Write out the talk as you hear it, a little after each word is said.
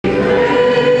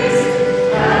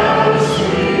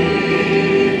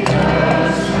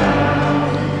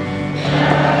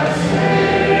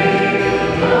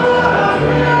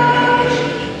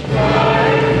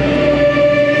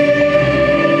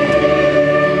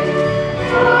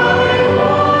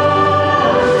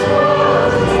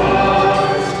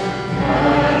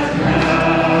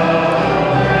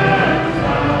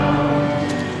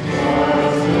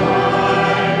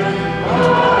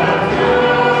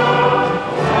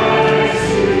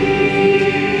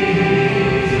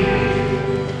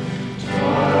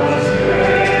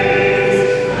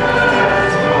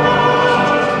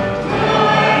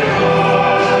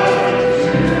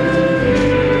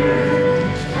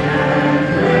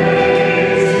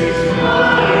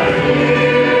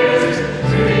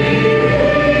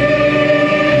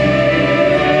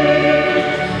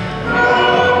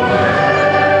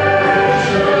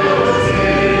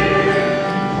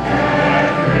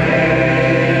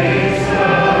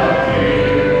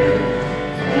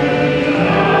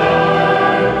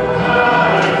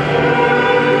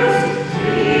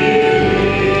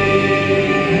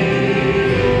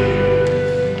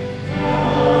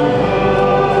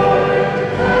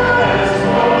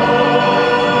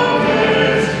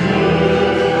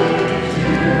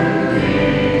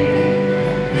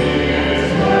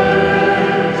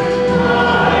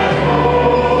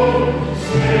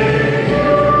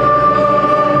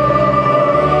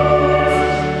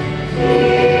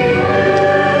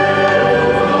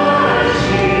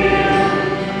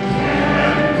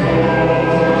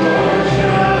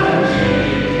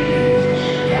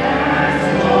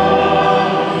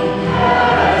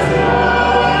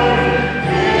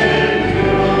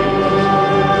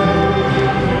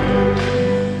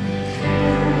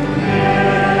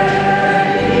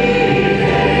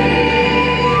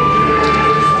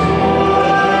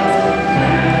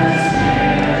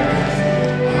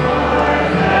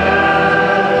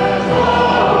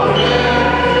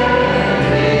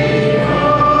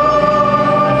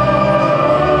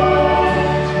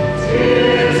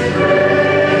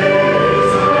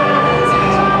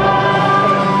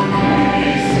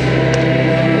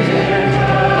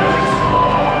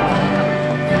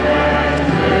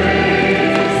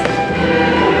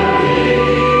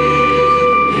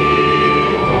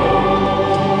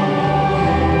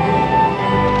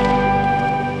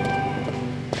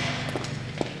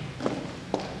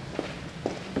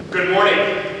Good morning.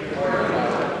 Good morning.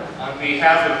 On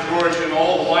behalf of George and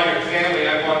all the Weinert family,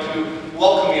 I want to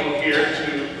welcome you here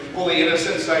to Holy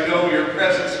Innocents. I know your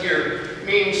presence here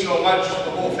means so much to the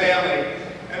whole family.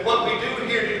 And what we do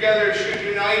here together should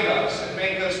unite us and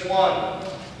make us one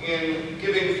in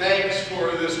giving thanks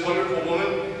for this wonderful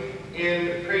woman,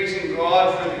 in praising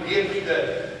God for the gift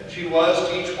that she was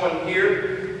to each one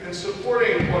here, and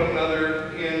supporting one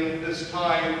another in this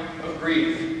time of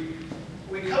grief.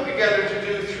 We come together to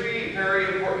do three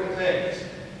very important things.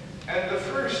 And the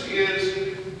first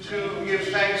is to give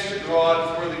thanks to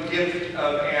God for the gift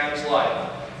of Anne's life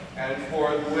and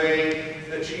for the way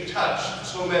that she touched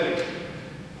so many.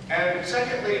 And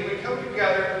secondly, we come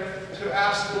together to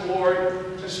ask the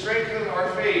Lord to strengthen our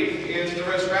faith in the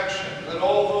resurrection, that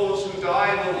all those who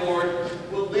die in the Lord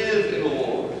will live in the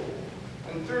Lord.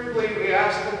 And thirdly, we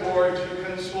ask the Lord to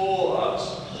console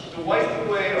us, to wipe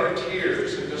away our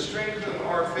tears, and to strengthen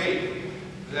our faith,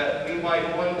 that we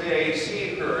might one day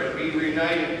see her and be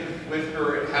reunited with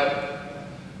her in heaven.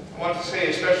 I want to say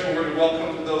a special word of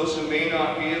welcome to those who may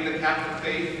not be of the Catholic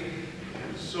faith.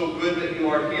 It's so good that you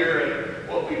are here, and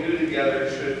what we do together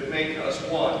should make us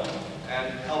one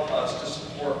and help us to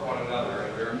support one another,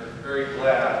 and we're very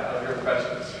glad of your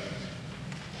presence.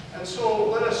 And so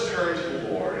let us turn to the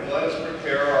Lord, and let us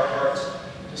prepare our hearts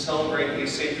to celebrate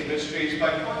these sacred mysteries by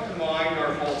calling to mind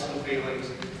our faults and failings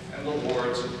and the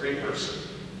Lord's great mercy.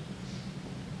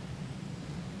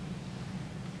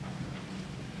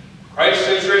 Christ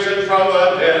is risen from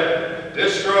the dead,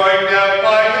 destroying death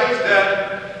by his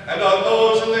death, and on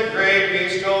those in the grave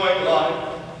bestowing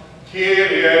life.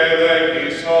 Kyrie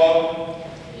eleison.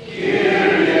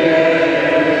 Kyrie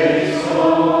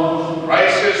eleison.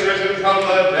 Christ is risen from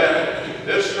the dead,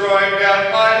 destroying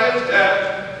death by his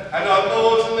death, and on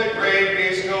those in the grave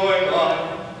bestowing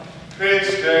life.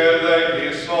 Christe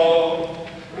eleison.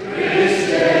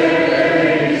 Christe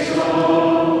eleison.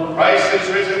 Christ is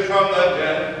risen from the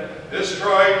dead,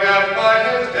 destroying death by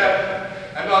his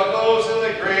death, and on those in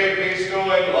the grave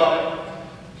bestowing life.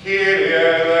 Kyrie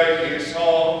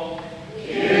eleison.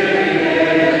 Kyrie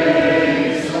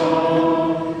eleison.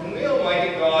 And may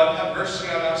Almighty God have mercy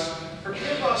on us,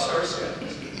 forgive us our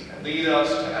sins, and lead us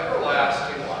to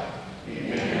everlasting life.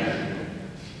 Amen.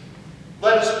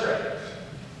 Let us pray.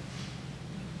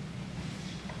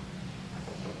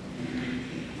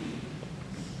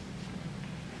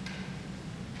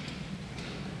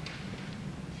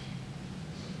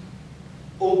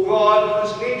 O God,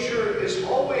 whose nature is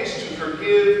always to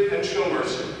forgive and show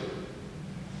mercy,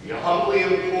 we humbly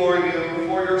implore you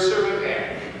for your servant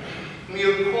Anne, whom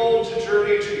you have called to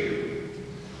journey to you.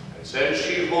 And since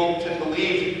she hoped and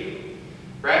believed in you,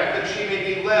 grant that she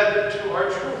may be led to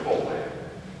our true homeland,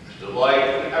 to delight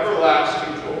in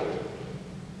everlasting joy.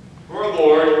 Through our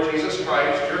Lord Jesus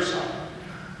Christ, your Son,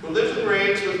 who lives and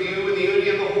reigns with you in the unity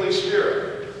of the Holy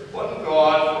Spirit, one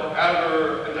God,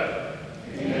 forever and ever.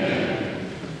 Amen.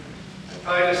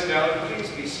 Invite us now to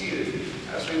please be seated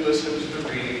as we listen to the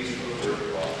readings from the Word of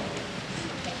God.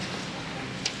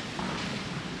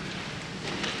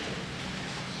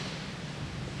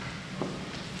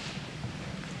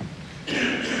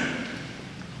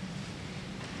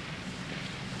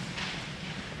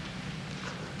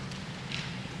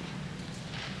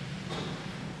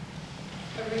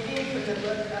 A reading from the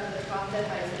book of the prophet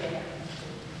Isaiah.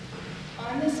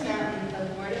 On this mountain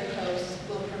the Lord of hosts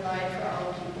will provide for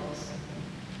all peoples.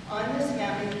 On this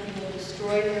mountain he will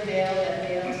destroy the veil that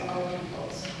veils all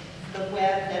peoples, the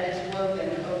web that is woven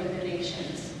over the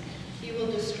nations. He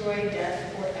will destroy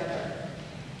death forever.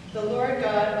 The Lord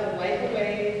God will wipe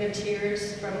away the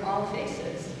tears from all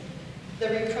faces. The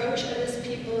reproach of his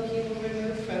people he will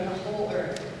remove from the whole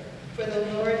earth, for the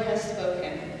Lord has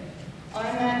spoken. On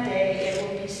that day it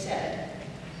will be said,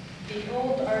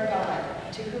 Behold our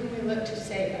God, to whom we look to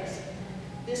save us.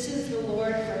 This is the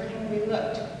Lord for whom we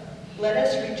looked. Let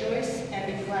us rejoice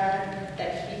and be glad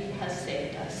that he has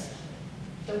saved us.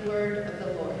 The word of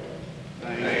the Lord.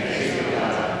 Thanks be to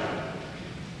God.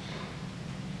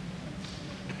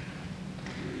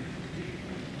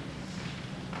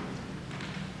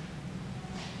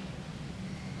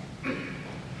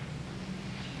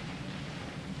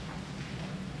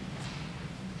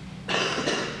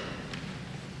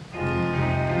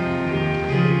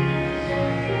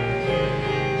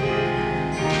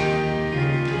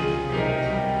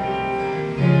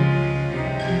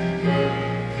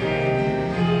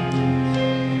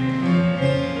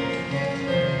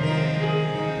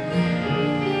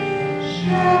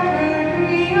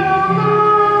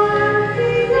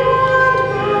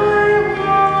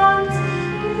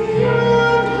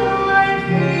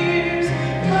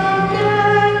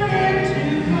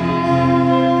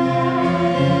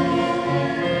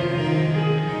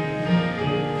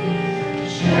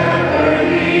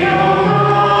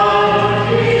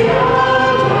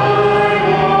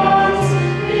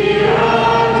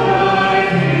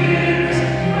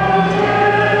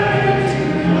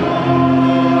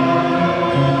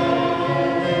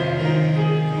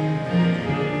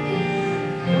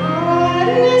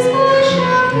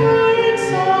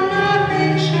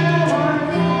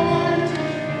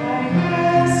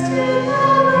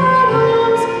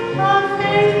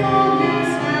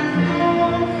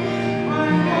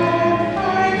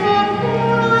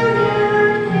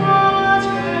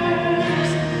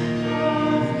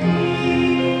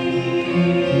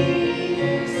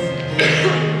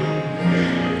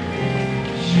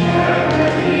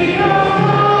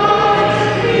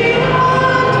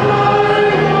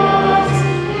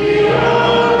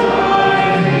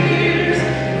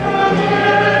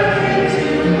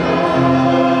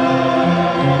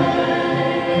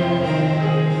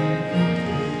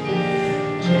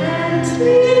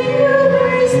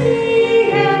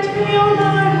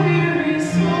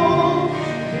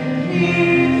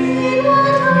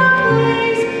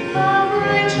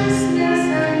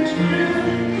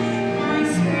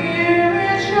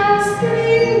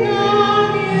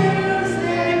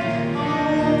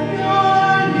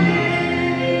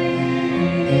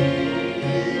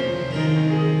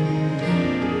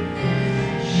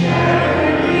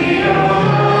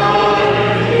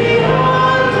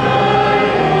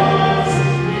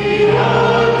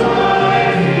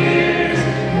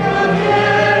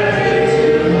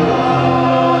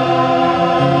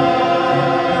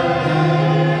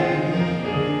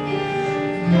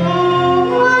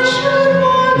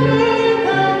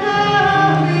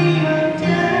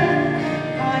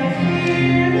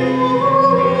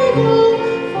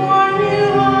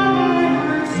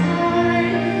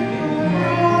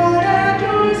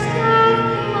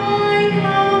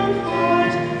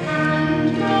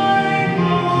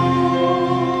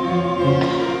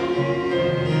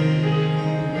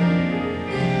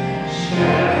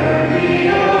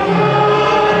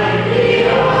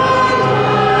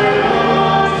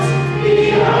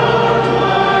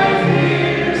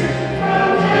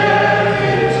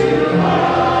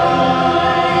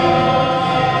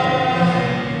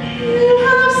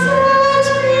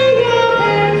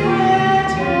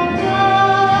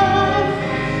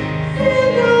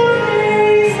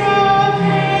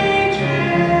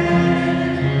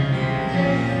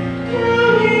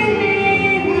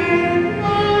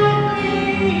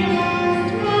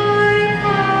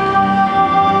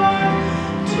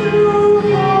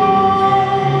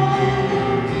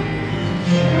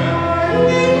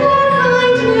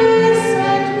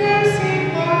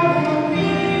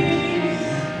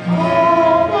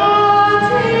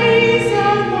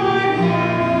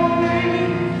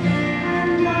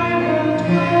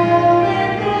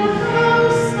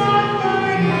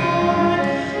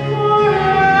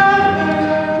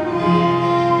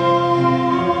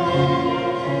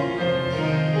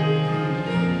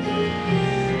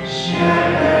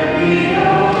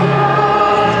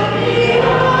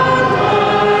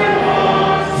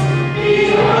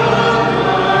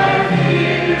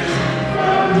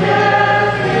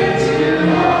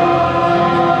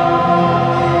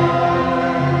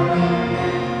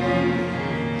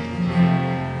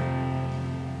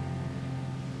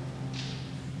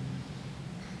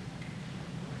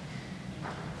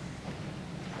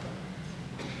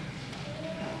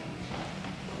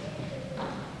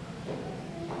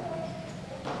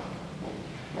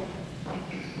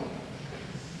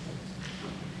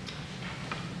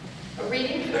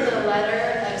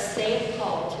 letter of St.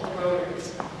 Paul to the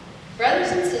Romans.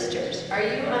 Brothers and sisters, are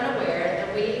you unaware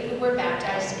that we who were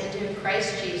baptized into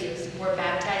Christ Jesus were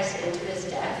baptized into his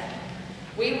death?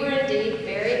 We were indeed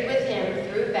buried with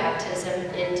him through baptism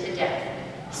into death,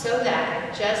 so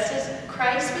that, just as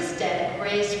Christ was dead,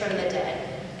 raised from the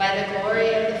dead, by the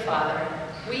glory of the Father,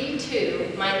 we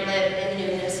too might live in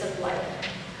newness of life.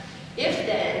 If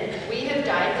then we have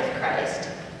died with Christ,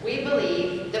 we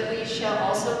believe that we shall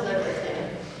also live with him.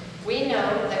 We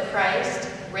know that Christ,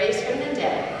 raised from the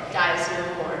dead, dies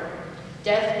no more.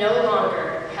 Death no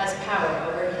longer has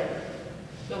power over him.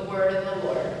 The word of the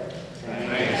Lord.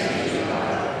 Thanks be to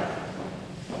God.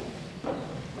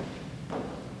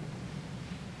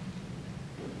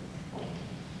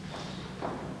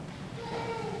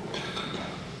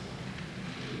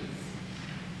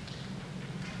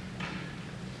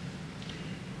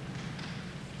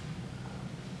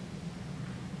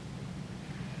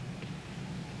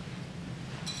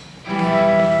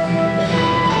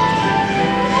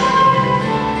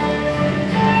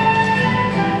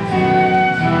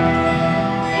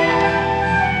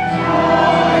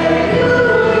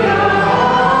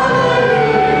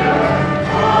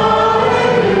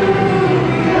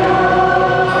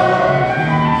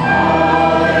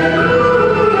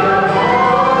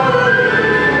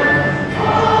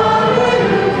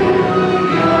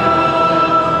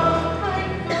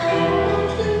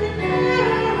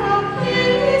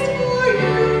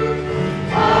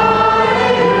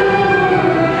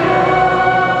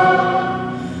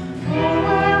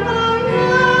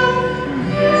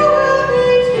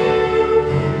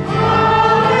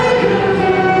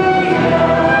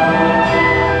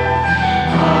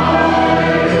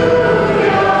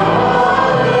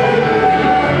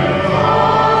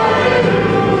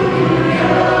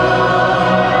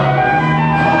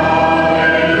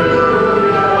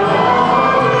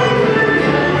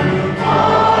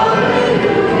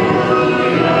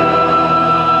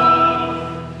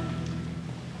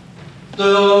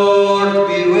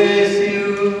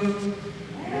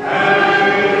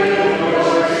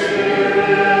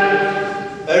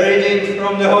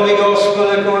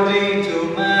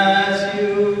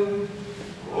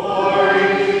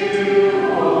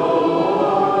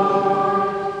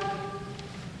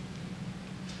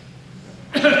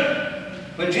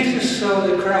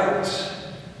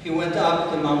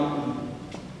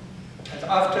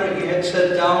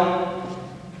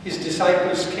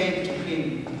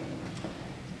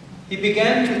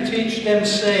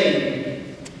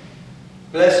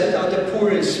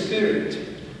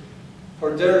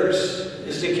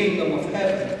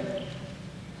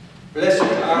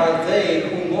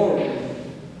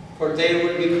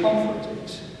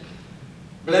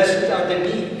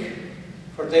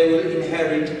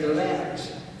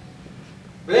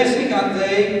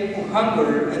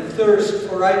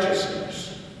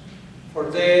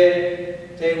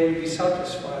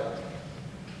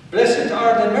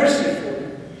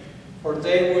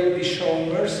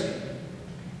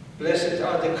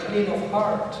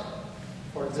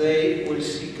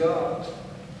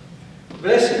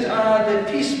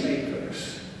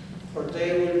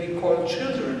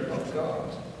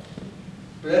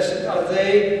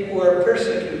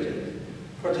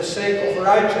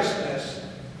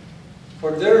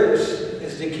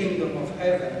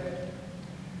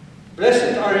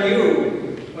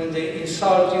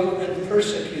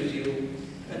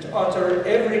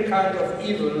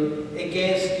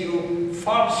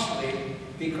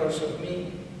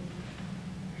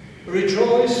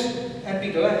 Rejoice and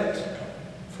be glad,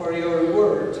 for your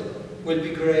reward will be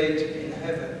great in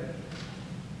heaven.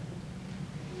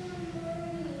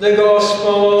 The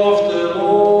Gospel of the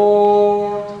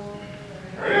Lord.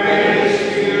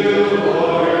 Praise to you,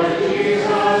 Lord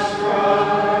Jesus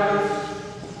Christ.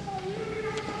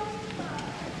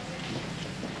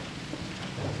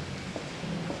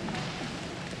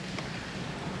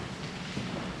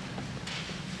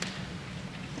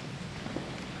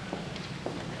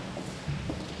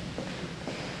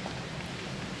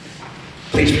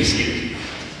 Please be seated.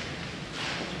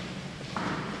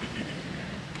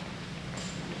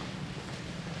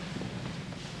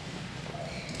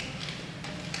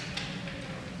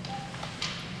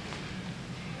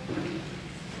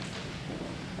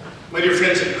 My dear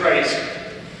friends in Christ,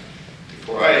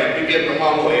 before I begin the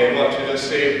homily, I want to just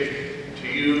say to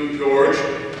you, George,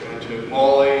 and to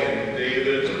Molly, and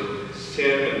David, and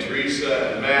Tim, and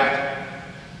Teresa, and Matt,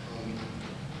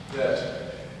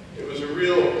 that it was a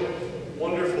real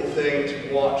wonderful thing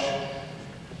to watch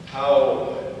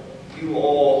how you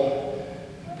all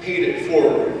paid it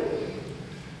forward.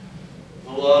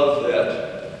 The love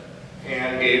that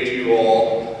Anne gave to you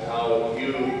all, how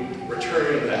you were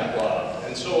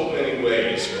so many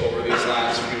ways over these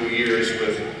last few years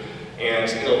with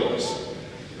Anne's illness.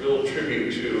 A real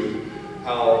tribute to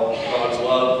how God's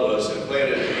love was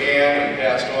implanted in Anne and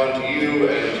passed on to you,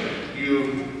 and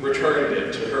you returned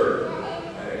it to her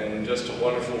in just a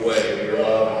wonderful way in your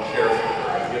love and care for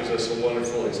her. It gives us a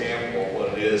wonderful example of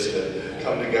what it is to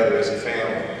come together as a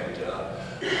family, and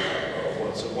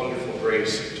it's a wonderful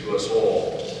grace to us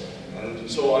all. And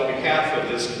so on behalf of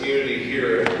this community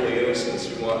here at Holy Innocents,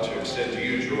 we want to extend to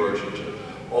you, George, and to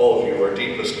all of you our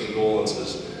deepest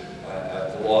condolences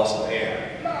at the loss of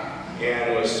Anne.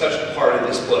 Anne was such a part of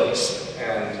this place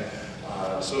and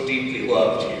so deeply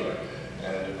loved here.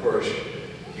 And of course,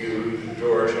 you,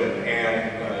 George, and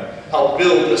Anne helped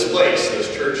build this place,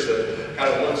 this church that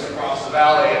kind of looks across the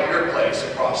valley at your place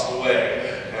across the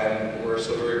way. And we're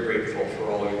so very grateful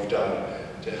for all you've done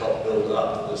to help build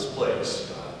up this place.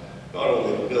 Not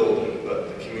only the building,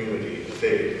 but the community, the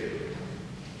faith.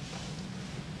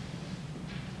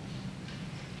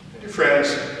 Dear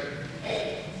friends,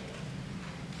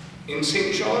 in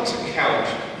St. John's account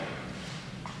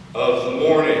of the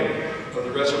morning of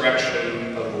the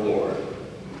resurrection of the Lord,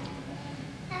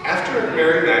 after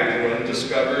Mary Magdalene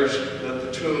discovers that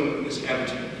the tomb is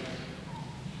empty,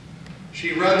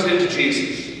 she runs into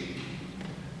Jesus,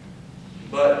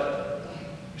 but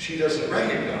she doesn't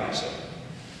recognize him.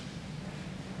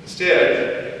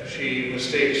 Instead, she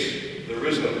mistakes the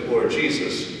risen Lord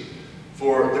Jesus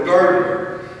for the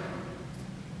gardener.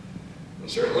 And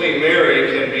certainly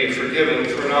Mary can be forgiven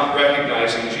for not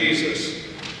recognizing Jesus,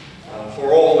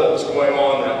 for all that was going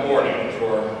on that morning,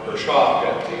 for her shock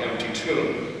at the empty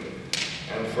tomb,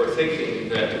 and for thinking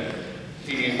that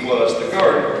he was the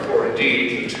gardener, for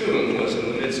indeed the tomb was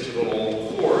in the midst of an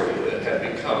old quarry that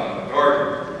had become a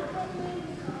garden.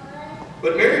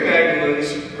 But Mary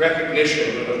Magdalene's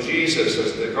recognition of Jesus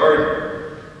as the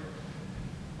gardener,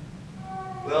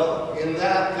 well, in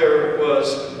that there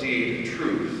was indeed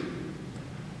truth.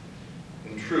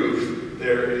 In truth,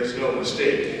 there is no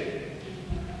mistake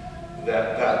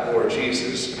that Lord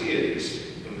Jesus is,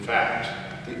 in fact,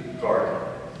 the gardener.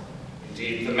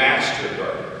 Indeed, the master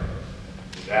gardener.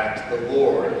 In fact, the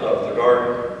Lord of the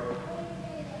garden.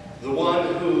 The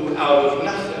one who, out of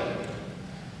nothing,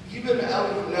 even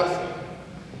out of nothing,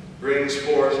 brings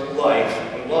forth life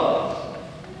and love,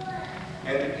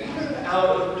 and even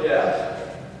out of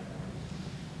death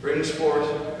brings forth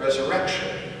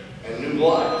resurrection and new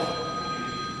life,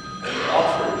 and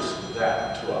offers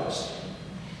that to us.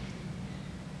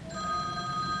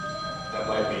 That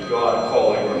might be God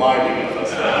calling, reminding us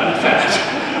that, in fact.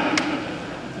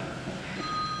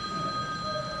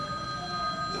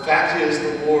 The fact is,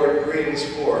 the Lord brings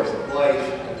forth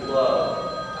life and love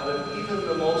out of even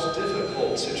the most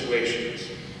difficult situations.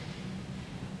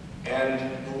 And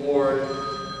the Lord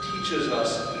teaches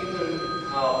us even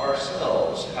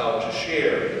ourselves how to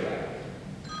share in that.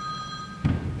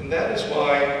 And that is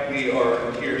why we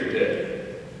are here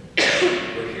today.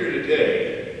 We're here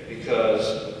today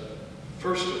because,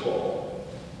 first of all,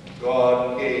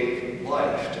 God gave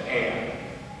life to Anne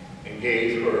and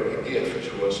gave her a gift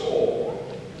to us all.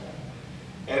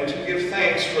 And to give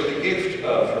thanks for the gift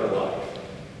of her life,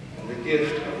 the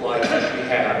gift of life that we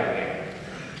have in Him.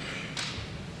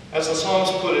 As the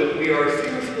Psalms put it, we are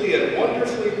fearfully and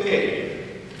wonderfully made.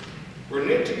 We're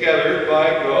knit together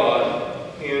by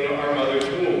God in our mother's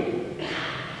womb.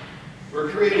 We're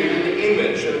created in the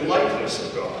image and likeness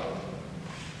of God.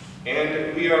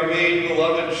 And we are made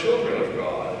beloved children of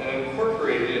God and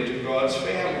incorporated into God's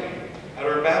family at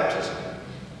our baptism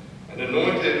and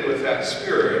anointed with that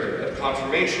Spirit at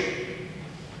confirmation.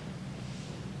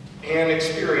 Anne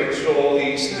experienced all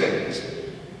these things,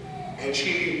 and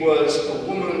she was a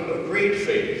woman of great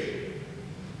faith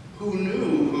who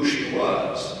knew who she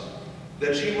was,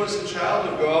 that she was a child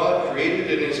of God,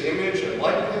 created in His image and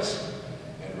likeness,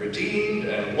 and redeemed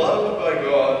and loved by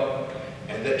God,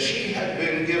 and that she had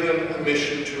been given a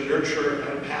mission to nurture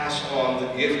and pass on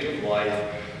the gift of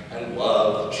life and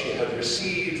love that she had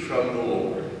received from the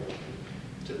Lord,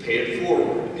 to pay it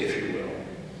forward, if you will.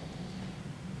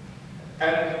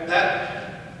 And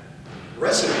that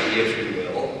recipe, if you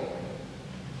will,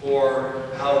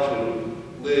 for how to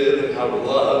live and how to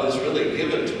love is really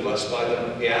given to us by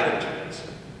the Beatitudes.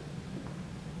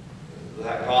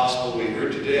 That gospel we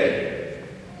heard today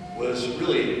was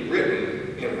really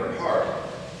written in her heart,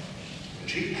 and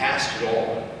she passed it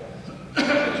on.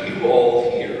 And you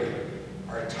all here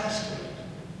are a testament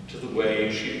to the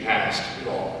way she passed it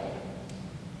on.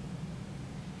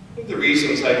 One of the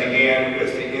reasons I began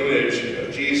with the image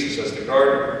of Jesus as the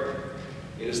gardener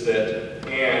is that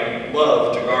Anne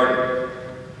loved to garden.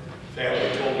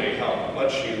 family told me how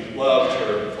much she loved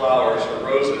her flowers, her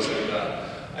roses, and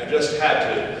I just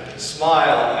had to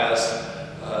smile as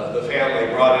the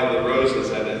family brought in the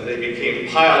roses and they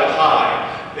became piled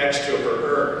high next to her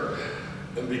urn,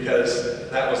 and because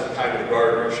that was the kind of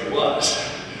gardener she was,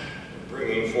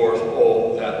 bringing forth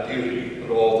all that beauty and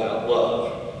all that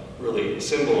love, really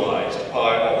symbolized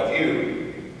by all of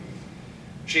you.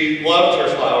 She loved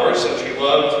her flowers and she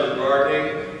loved her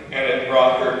gardening, and it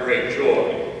brought her great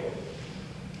joy.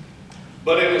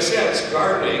 But in a sense,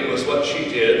 gardening was what she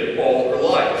did all her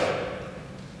life.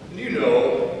 And you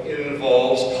know, it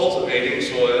involves cultivating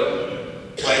soil,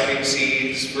 planting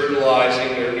seeds,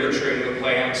 fertilizing or nurturing the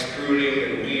plants, pruning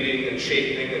and weeding and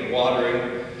shaping and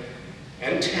watering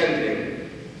and tending,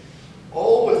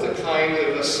 all with a kind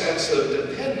of a sense of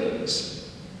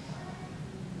dependence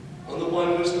on the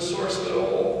one who's the source of it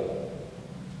all,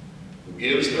 who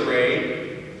gives the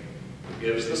rain, who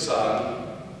gives the sun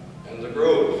and the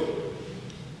growth.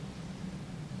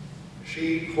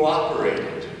 She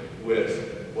cooperated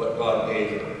with what God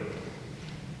gave her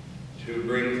to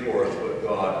bring forth what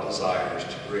God desires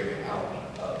to bring out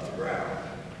of the ground.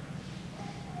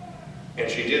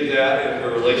 And she did that in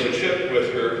her relationship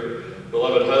with her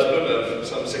beloved husband of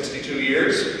some 62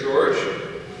 years, George.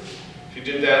 She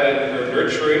did that in her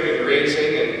nurturing and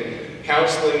raising and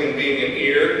counseling and being an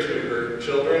ear to her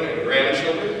children and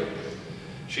grandchildren.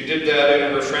 She did that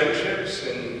in her friendships,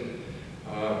 in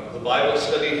the Bible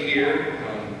study here,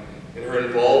 in her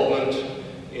involvement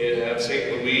at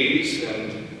St. Louise,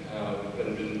 and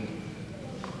been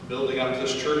building up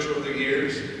this church over the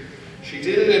years. She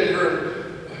did it in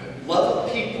her love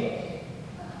of people,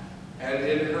 and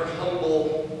in her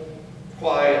humble,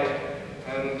 quiet,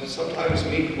 and sometimes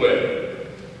meek way.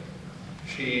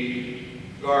 She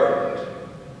gardened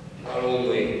not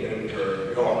only in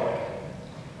her yard,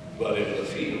 but in the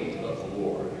field of the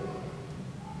Lord.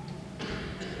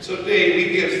 So today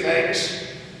we give thanks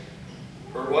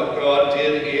for what God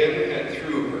did in and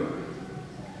through her.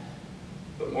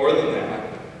 But more than that,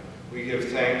 we give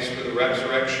thanks for the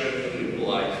resurrection and new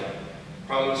life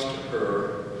promised to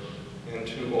her and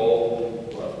to all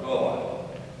who love God.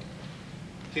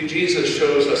 See, Jesus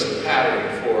shows us a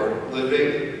pattern for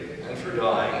living and for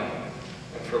dying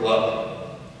and for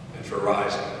loving and for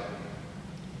rising.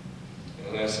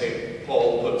 And as St.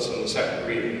 Paul puts in the second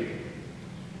reading,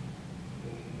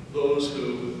 those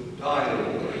who die in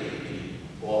the Lord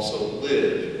will also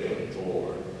live in the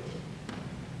Lord.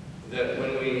 That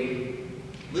when we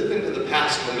live into the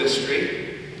Paschal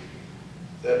mystery,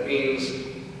 that means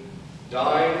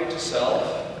dying to self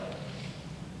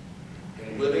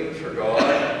and living for God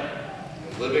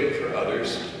and living for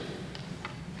others.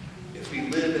 If we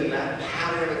live in that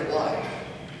pattern of life,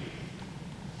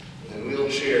 then we'll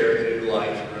share the new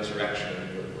life and resurrection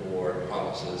that the Lord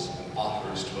promises and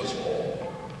offers to us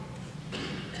all.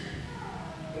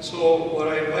 And so what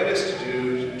I invite us to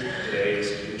do today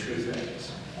is to do two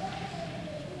things.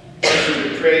 First,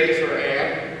 to pray for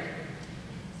Anne,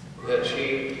 that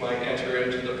she might enter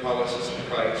into the promises of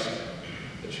Christ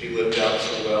that she lived out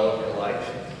so well in her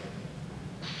life.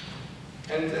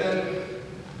 And then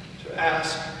to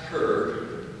ask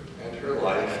her and her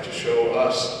life to show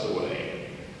us the way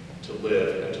to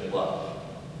live and to love.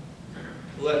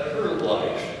 Let her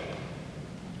life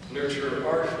nurture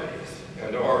our faith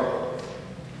and our hope,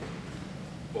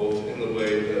 both in the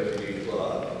way that we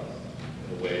love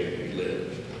and the way we live.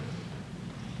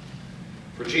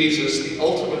 For Jesus, the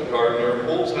ultimate gardener,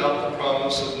 holds out the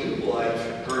promise of new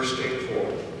life bursting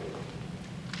forth.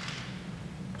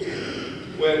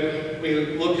 When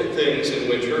we look at things in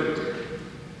winter,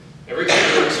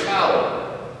 everything looks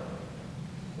fallow,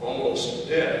 almost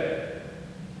dead.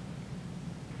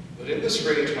 But in the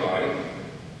springtime,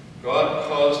 God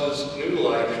causes new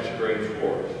life to bring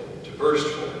forth, to burst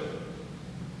forth.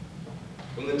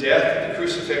 From the death and the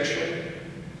crucifixion,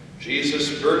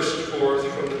 Jesus burst forth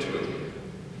from the tomb,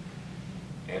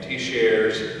 and he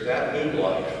shares that new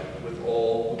life with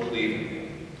all who believe in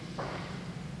him,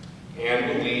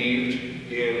 and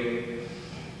believed in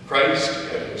Christ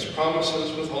and his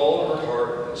promises with all her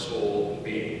heart and soul and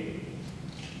being.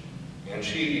 And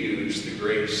she used the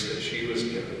grace that she was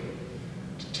given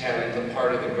to tend the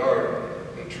part of the garden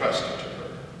entrusted to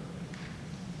her.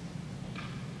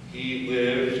 He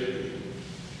lived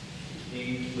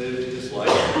his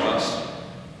life for us,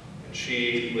 and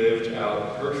she lived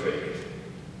out her faith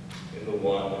in the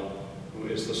one who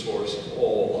is the source of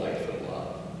all life and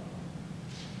love.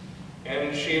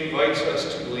 And she invites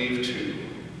us to believe too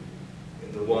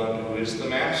in the one who is the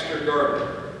master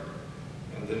gardener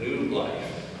and the new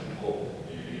life and hope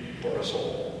for us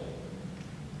all.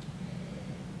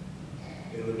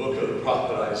 in the book of the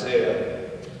prophet Isaiah,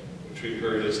 which we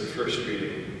heard as the first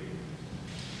reading.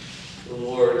 The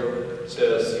Lord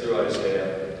says through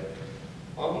Isaiah,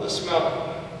 "On this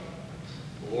mountain,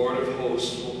 the Lord of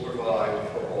hosts will provide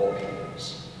for all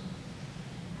peoples.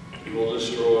 He will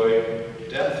destroy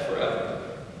death forever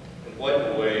and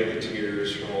wipe away the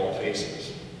tears from all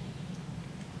faces.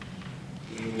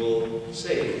 He will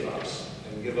save us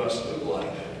and give us new life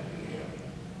in Him."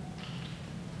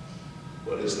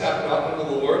 What is that mountain of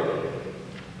the Lord?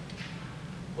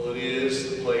 Well, it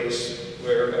is the place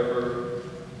wherever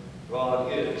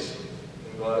God is,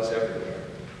 and God is everywhere.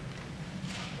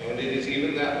 And it is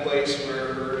even that place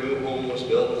where her new home was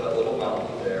built, that little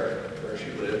mountain there, where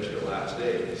she lived her last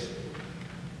days.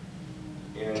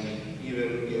 And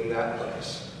even in that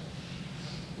place,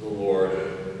 the Lord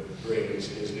brings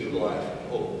His new life and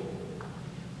hope,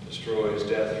 destroys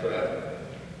death forever,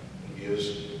 and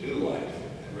gives new life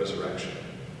and resurrection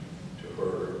to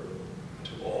her and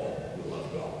to all who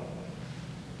love God.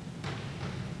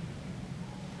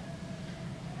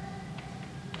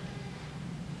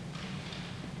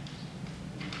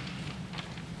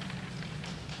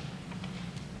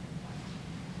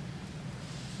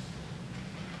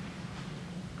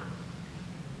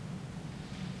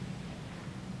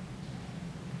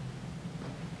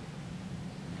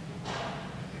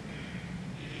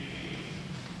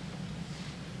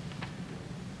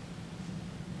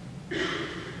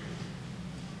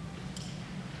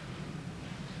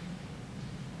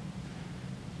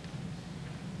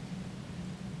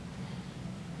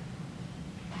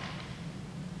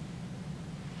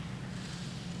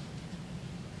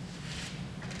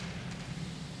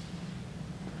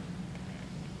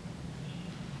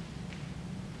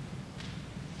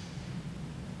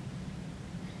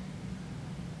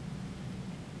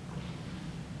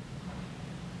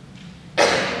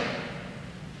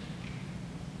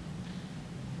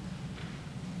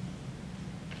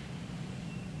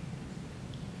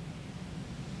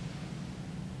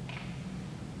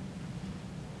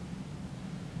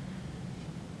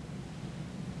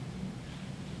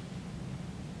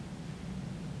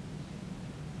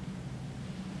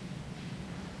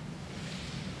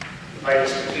 Invite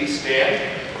us to please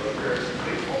stand for the prayers of the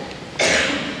faithful.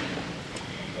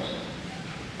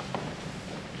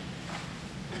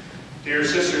 Dear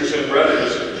sisters and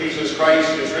brothers, Jesus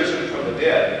Christ is risen from the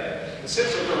dead and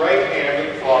sits at the right hand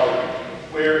of the Father,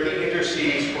 where He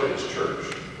intercedes for His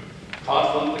church.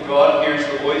 Confident that God hears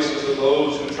the voices of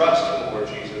those who trust in the Lord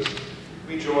Jesus,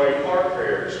 we join our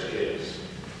prayers to His.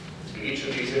 To each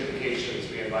of these invocations,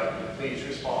 we invite you to please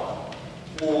respond.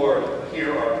 Lord,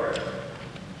 hear our prayer.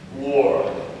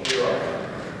 Lord, hear our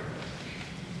prayer.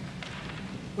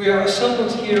 We are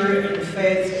assembled here in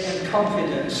faith and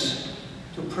confidence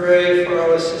to pray for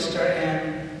our sister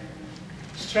Anne.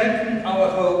 Strengthen our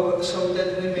hope so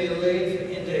that we may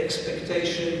live in the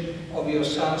expectation of your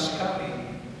Son's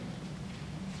coming.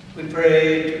 We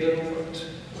pray to the Lord.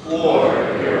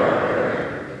 Lord, hear our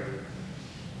prayer.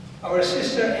 Our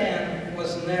sister Anne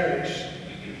was nourished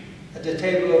at the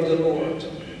table of the Lord.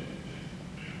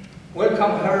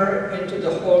 Welcome her into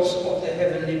the halls of the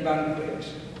heavenly banquet.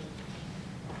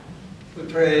 We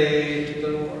pray to the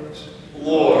Lord.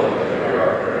 Lord, hear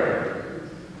our prayer.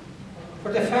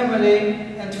 For the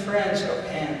family and friends of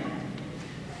Anne,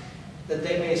 that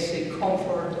they may seek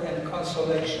comfort and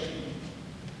consolation,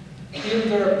 heal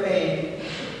their pain,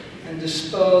 and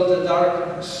dispel the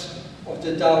darkness of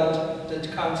the doubt that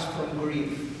comes from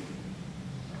grief.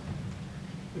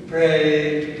 We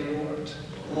pray to the Lord.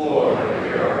 Lord,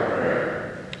 hear our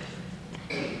prayer.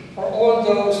 For all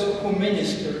those who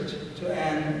ministered to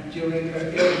Anne during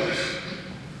her illness,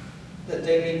 that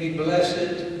they may be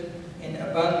blessed in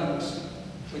abundance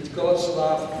with God's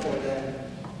love for them.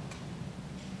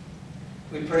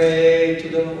 We pray to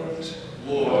the Lord.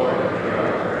 Lord, hear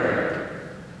our prayer.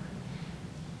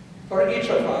 For each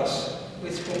of us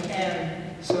with whom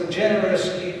Anne so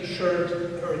generously shared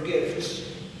her gifts,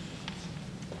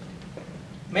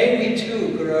 may we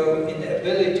too grow in the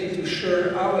ability to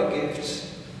share our gifts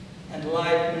and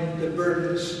lighten the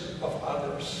burdens of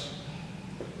others.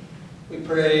 We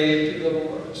pray to the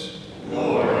Lord.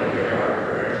 Lord, hear our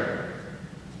prayer.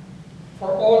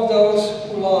 For all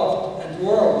those who loved and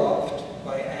were loved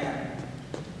by Anne,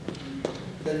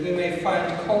 that we may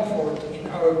find comfort in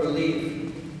our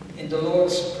belief in the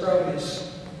Lord's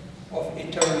promise of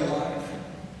eternal life.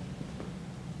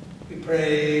 We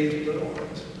pray to the Lord.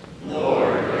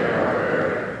 Lord, hear our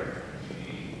prayer.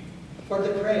 For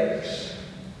the prayers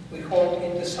we hold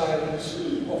in the silence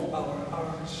of our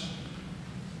hearts.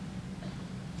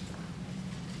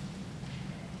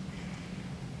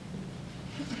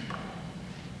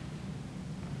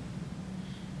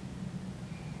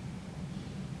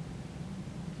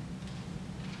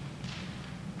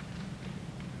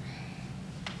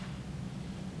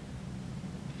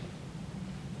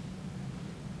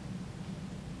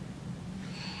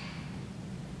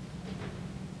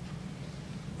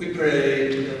 We pray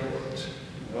to the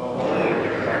Lord.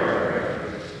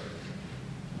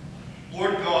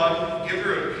 Lord God,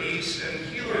 giver of peace and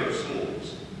healer of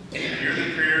souls, hear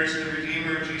the prayers of the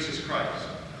Redeemer Jesus Christ,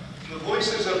 and the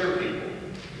voices of your people,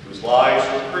 whose lives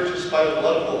were purchased by the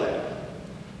blood of the Lamb.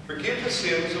 Forgive the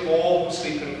sins of all who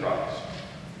sleep in Christ.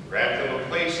 Grant them a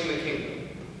place in the kingdom.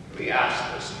 We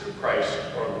ask this through Christ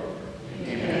our Lord.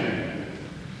 Amen.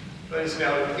 Let us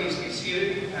now please be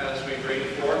seated as we bring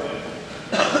forth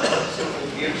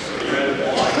simple gifts of bread and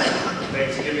wine,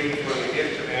 thanksgiving for the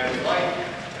gift of man's life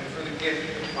and for the gift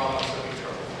of the promise of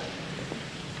eternal life.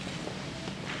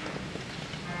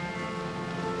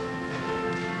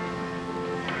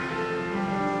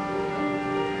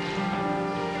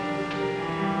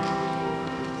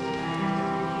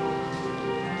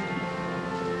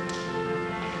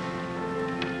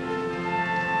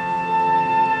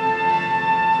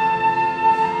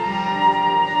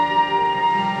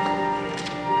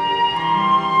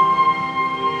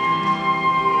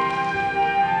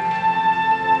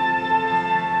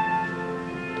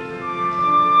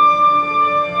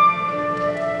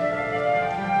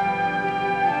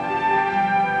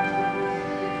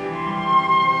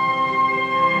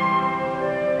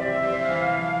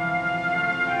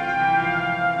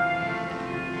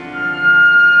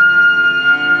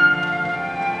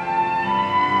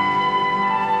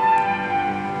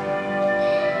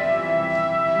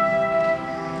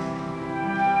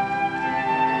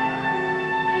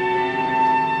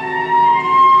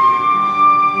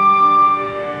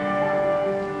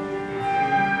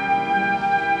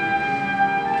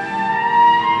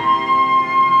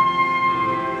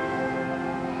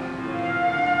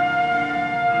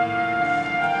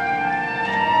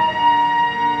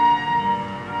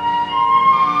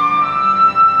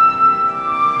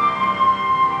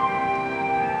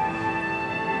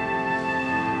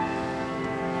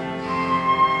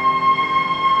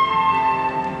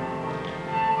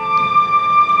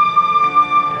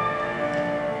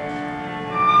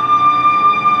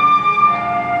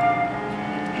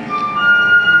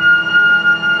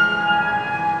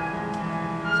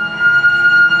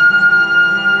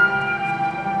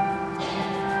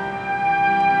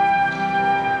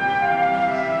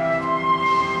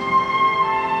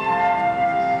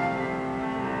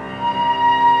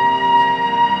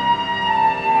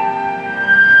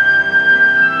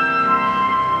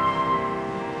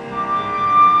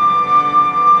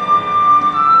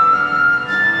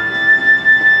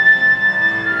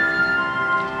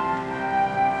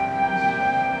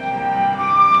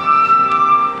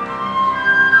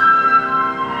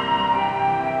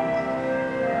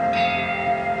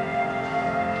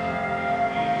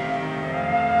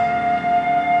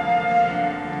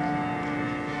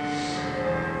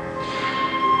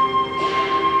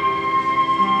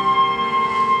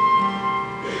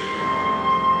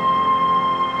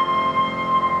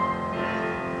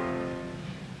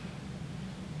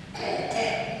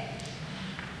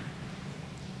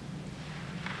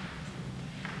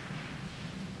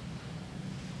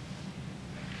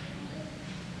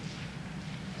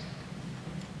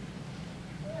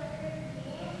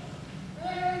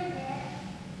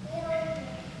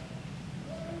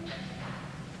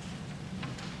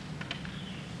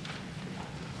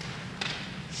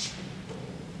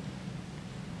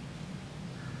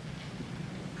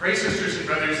 Pray, sisters and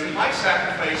brothers, that my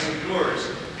sacrifice and yours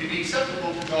may be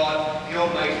acceptable to God, the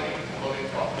Almighty and loving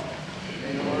Father.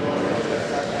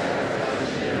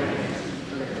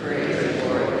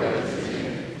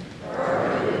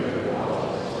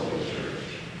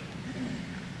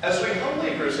 As we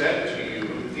humbly present to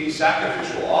you these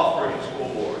sacrificial offerings, O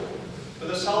Lord, for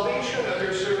the salvation of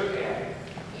your servant Anne,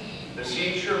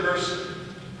 beseech your mercy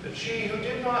that she who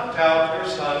did not doubt your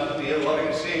Son to be a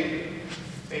loving Savior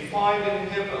may find in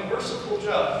him a merciful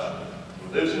judge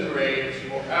who lives and reigns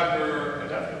forever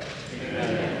and ever.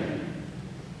 Amen.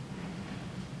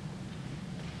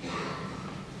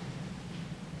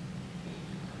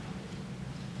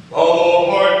 The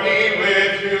Lord be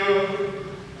with you.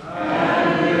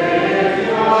 And with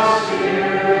your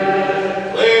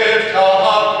spirit. Lift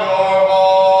up your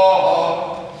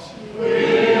hearts.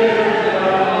 Lift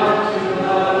up to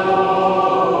the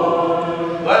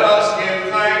Lord. Let us give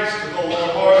thanks to the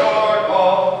Lord our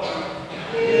God.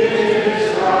 It is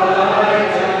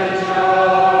right and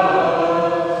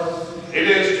just. It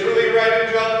is truly right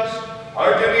and just,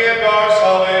 our duty and our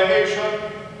salvation,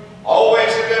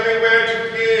 always and everywhere to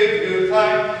give you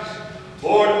thanks,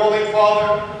 Lord, Holy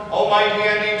Father, Almighty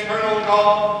and eternal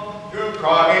God, through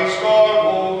Christ our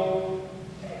Lord.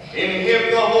 In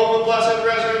him the hope of blessed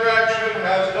resurrection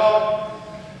has dawned,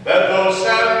 that those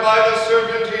saddened by the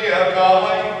certainty of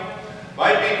dying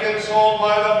might be consoled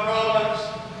by the promise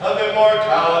of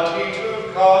immortality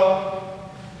to come.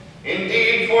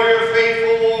 Indeed, for your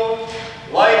faithful Lord,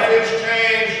 life is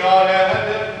changed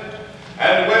unended,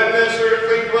 and when this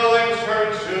earthly dwelling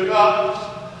turns to dust,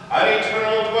 an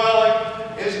eternal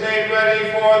dwelling is made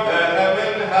ready for them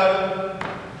in heaven.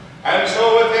 And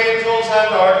so with angels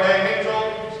and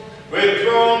archangels, with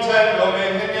thrones and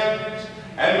dominions,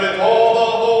 and with all the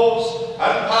hosts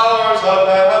and powers of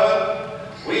heaven,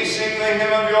 we sing the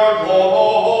hymn of your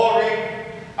glory,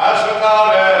 as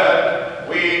without end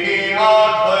we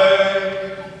acclaim.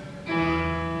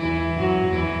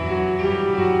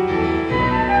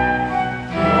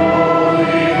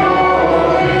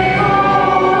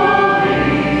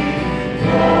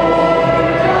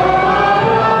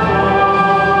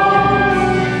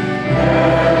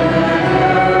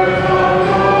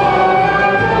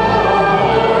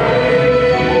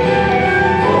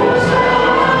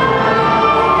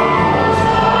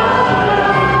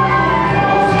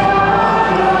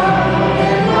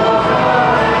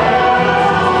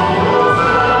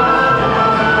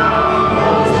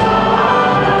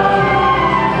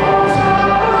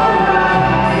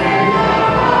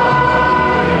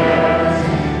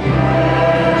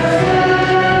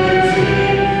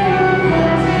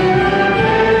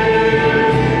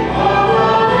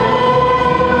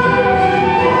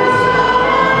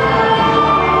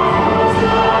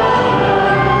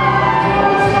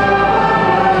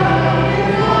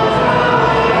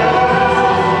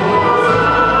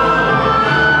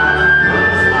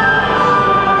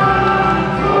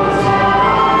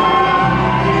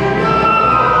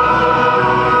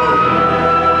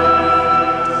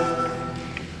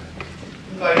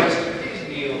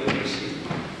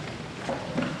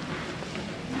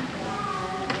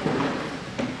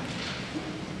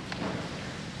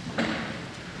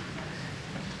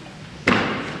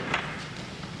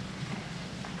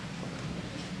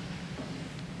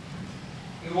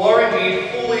 You are indeed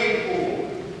holy, O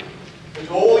Lord, and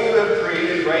all you have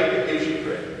created rightly gives you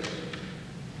praise.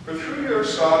 For through your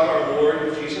Son, our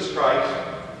Lord Jesus Christ,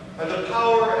 and the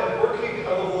power and working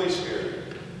of the Holy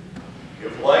Spirit, you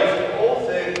give life to all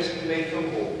things and make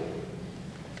them whole.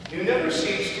 You never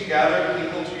cease to gather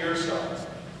people to yourself,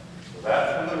 so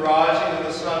that from the rising of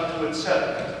the sun to its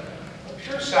setting, a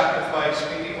pure sacrifice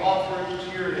may be offered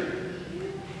to your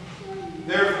name.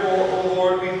 Therefore, O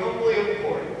Lord, we humbly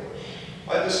implore you,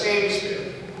 by the same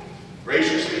Spirit,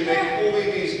 graciously make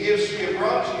holy these gifts we have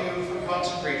brought to you for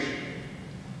consecration,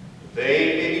 that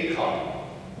they may become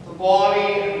the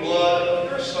body and blood of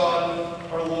your Son,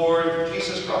 our Lord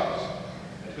Jesus Christ,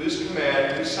 at whose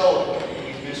command we celebrate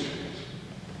these mysteries.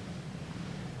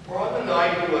 For on the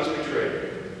night he was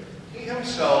betrayed, he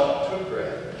himself took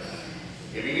bread.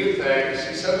 Giving you thanks,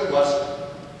 he said a blessing,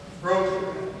 broke the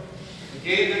bread, and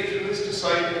gave it to his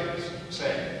disciples,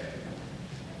 saying,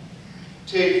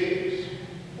 "Take this,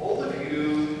 all of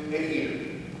you, and eat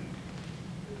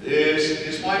it. This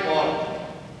is my body,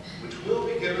 which will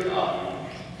be given up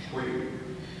for you."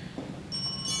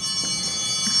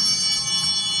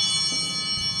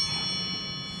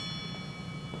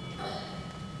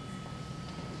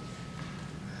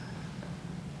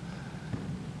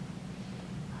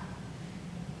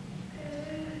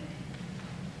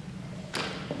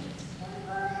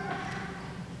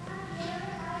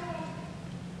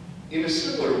 In a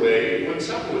similar way, when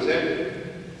supper was ended,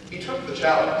 he took the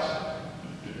chalice.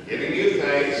 Giving you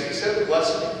thanks, he said the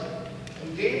blessing,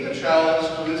 and gave the chalice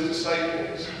to his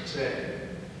disciples, saying,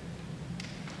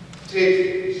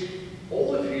 "Take this,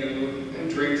 all of you, and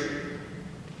drink from it.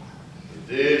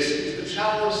 For this is the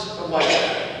chalice of my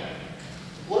blood,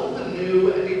 the blood of the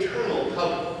new and eternal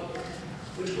covenant,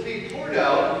 which will be poured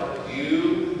out for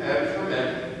you and for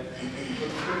many, for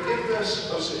the forgiveness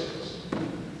of sins.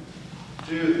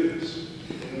 Do this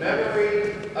in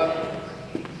memory of me."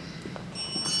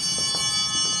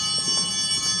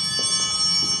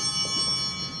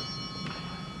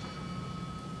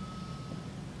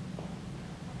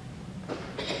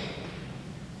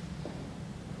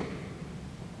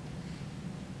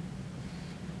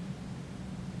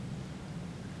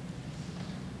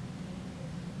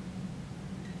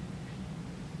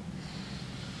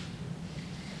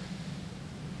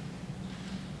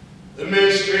 The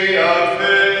mystery of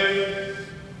faith.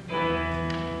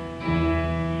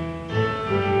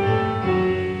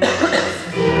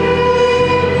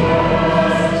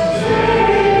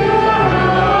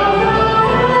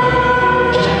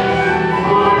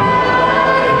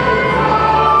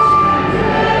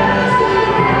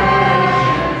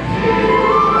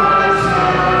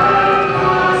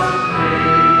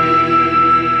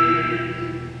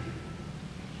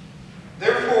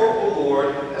 Therefore, O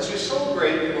Lord, as we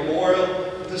celebrate the memorial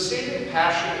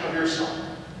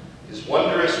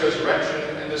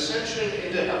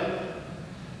into heaven.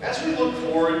 As we look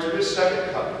forward to his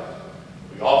second coming,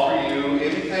 we offer you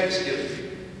in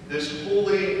thanksgiving this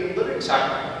holy and living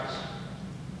sacrifice.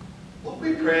 Look,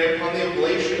 we pray upon the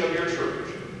oblation of your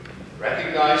church,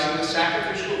 recognizing the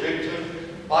sacrificial victim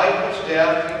by whose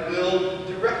death you willed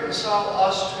to reconcile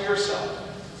us to yourself.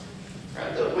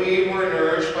 Grant that we were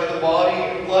nourished by the body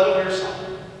and blood of your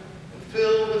Son, and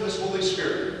filled with his Holy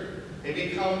Spirit, may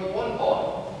become one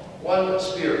body, one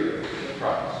spirit in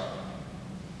Christ.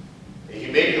 May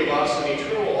he make of us an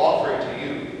eternal offering to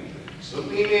you, so that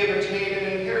we may obtain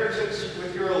an inheritance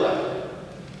with your elect,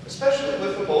 especially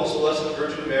with the most blessed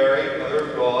Virgin Mary,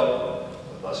 Mother of God,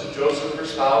 the blessed Joseph, her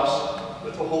spouse,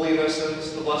 with the holy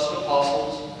innocents, the blessed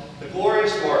apostles, the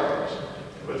glorious martyrs,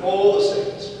 and with all the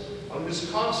saints, on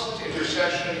whose constant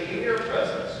intercession in your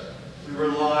presence we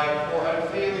rely for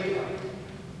unfailing help.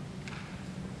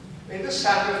 May this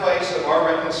sacrifice of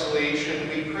our reconciliation,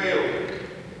 we pray, O Lord,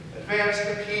 advance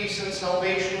the peace and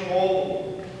salvation of all the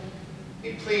world.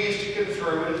 Be pleased to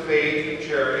confirm in faith and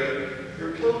charity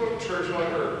your pilgrim church on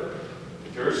earth,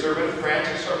 with your servant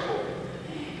Francis our Pope,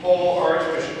 Paul our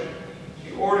Archbishop,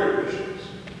 the ordered bishops,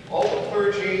 all the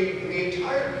clergy, and the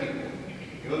entire people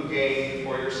you have gained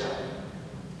for yourself.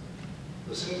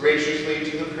 Listen graciously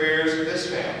to the prayers of this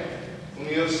family, whom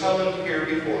you have summoned here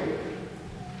before you.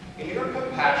 In your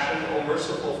compassion, O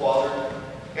merciful Father,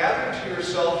 gather to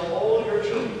yourself all your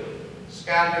children,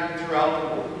 scattered throughout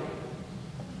the world.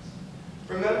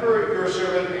 Remember your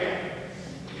servant Anne,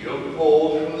 whom you have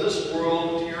called from this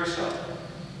world to yourself.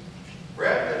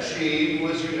 Grant that she, who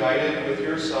was united with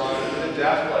your Son in a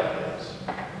death like his,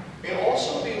 may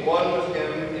also be one with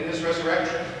him in his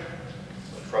resurrection.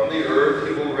 When from the earth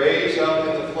he will raise up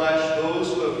in the flesh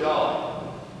those who have died,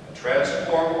 and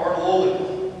transform our lowly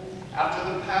life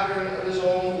after the pattern of his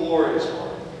own glorious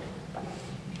body.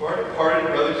 To our departed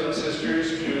brothers and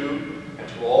sisters, too, and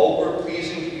to all who are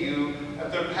pleasing to you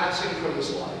at their passing from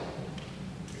this life,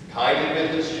 give kind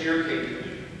admittance to your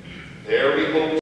kingdom. There we hope